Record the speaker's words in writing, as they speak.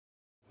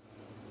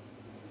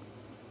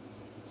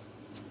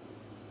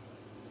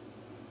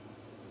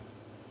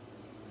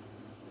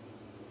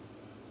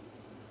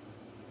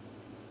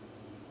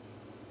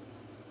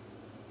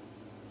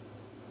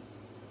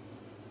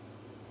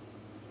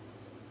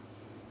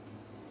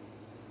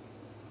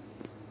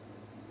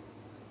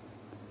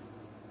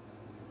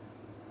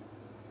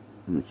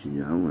What you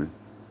doing?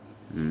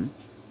 Hmm?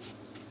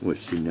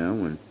 What you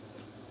doing?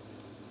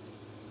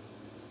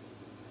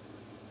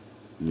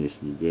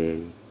 Missing your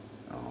daddy?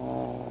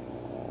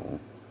 Oh,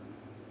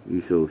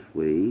 you so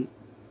sweet.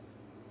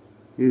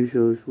 You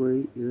so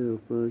sweet, you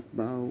little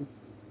fuzzball.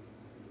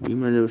 You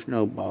my little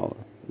snowballer.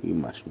 You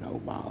my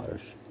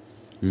snowballers.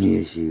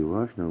 Yes, you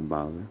are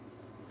snowballer.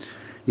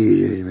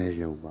 You just my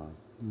snowball.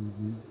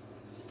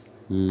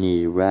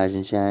 Need rise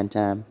and shine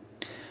time.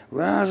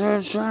 Rise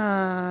and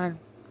shine.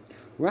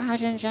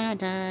 Rise and shine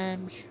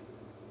times.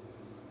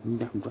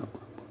 Good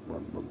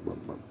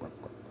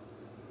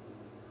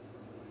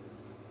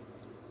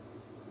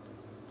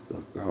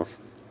girls.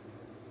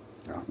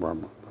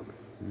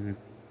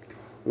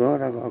 You're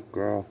a good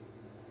girl.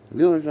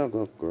 You're a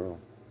good girl.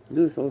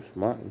 You're so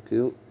smart and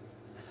cute.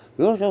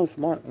 You're so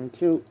smart and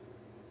cute.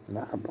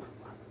 Gonna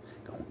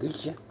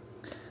get you.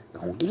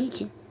 Gonna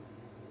get you.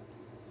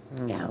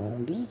 Gonna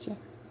get you.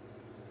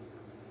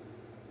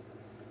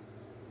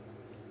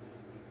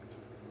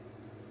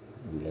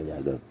 You're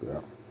a good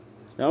girl.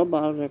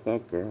 Snowball's a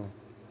good girl.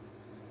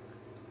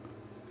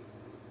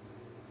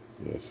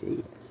 Yes, she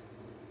is.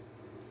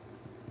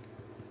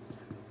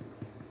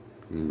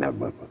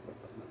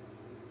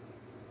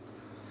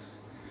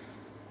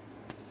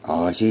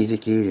 Oh, she's the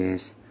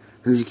cutest.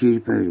 Who's a cutie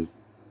pootie?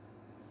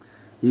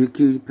 You a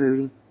cutie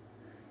pootie?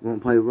 You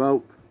want to play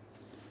rope?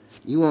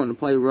 You want to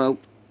play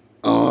rope?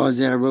 Oh, is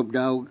that a rope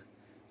dog?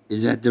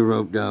 Is that the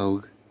rope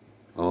dog?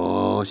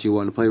 Oh, she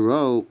want to play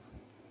rope.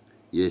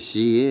 Yes,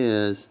 she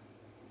is.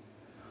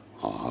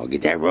 Oh,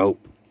 get that rope.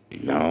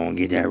 No,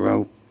 get that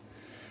rope.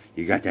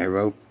 You got that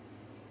rope?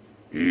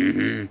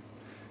 Mm-hmm.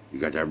 You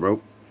got that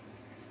rope?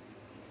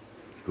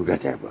 Who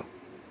got that rope?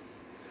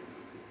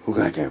 Who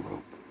got that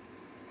rope?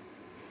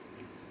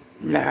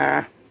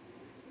 Nah.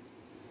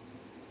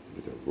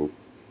 Get that rope?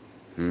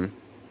 Hmm?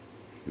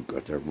 You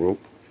got that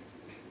rope?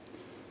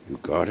 You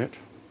got it?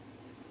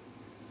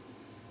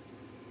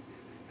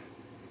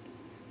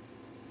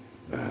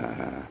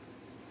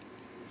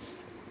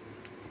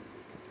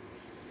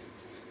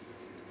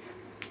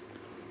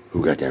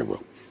 Who got that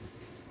rope?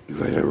 You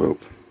got that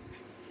rope?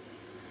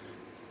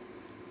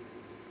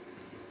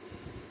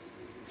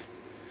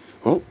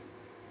 Oh!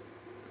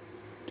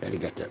 Daddy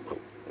got that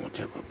rope. Want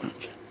that rope,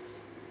 don't you?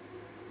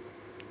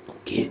 Go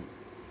get it.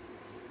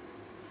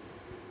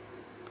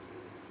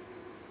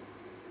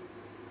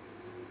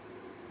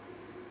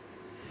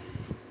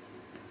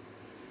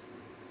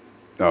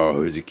 Oh,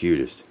 who's the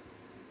cutest?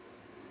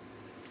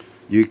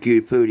 You a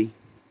cutie pootie?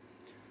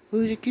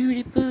 Who's a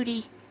cutie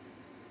pootie?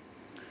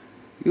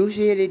 You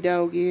see how the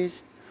dog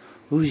is?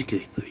 Who's a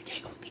cutie pootie?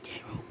 Daddy gonna get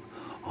that rope.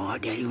 Oh,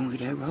 Daddy gonna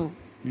get that rope.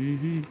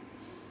 Mm-hmm.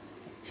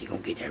 She gonna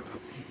get that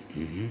rope.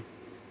 Mm-hmm.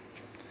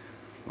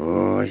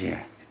 Oh,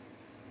 yeah.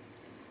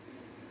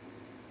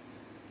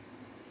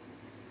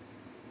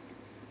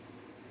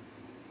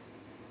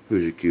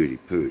 Who's a cutie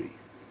pootie?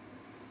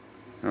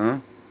 Huh?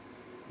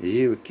 Is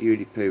you a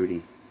cutie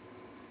pootie?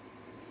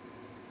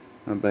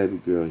 My baby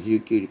girl, is you a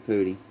cutie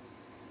pootie?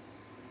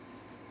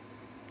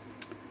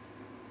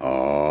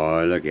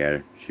 Oh, look at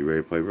her. She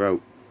ready to play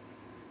rope.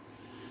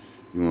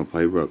 You want to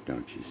play rope,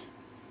 don't you?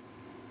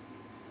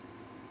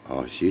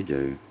 Oh, she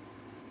do.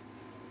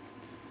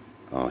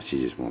 Oh, she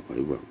just want to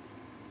play rope.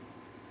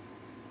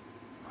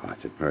 Oh,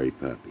 it's a pretty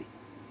puppy.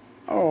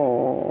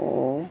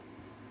 Oh.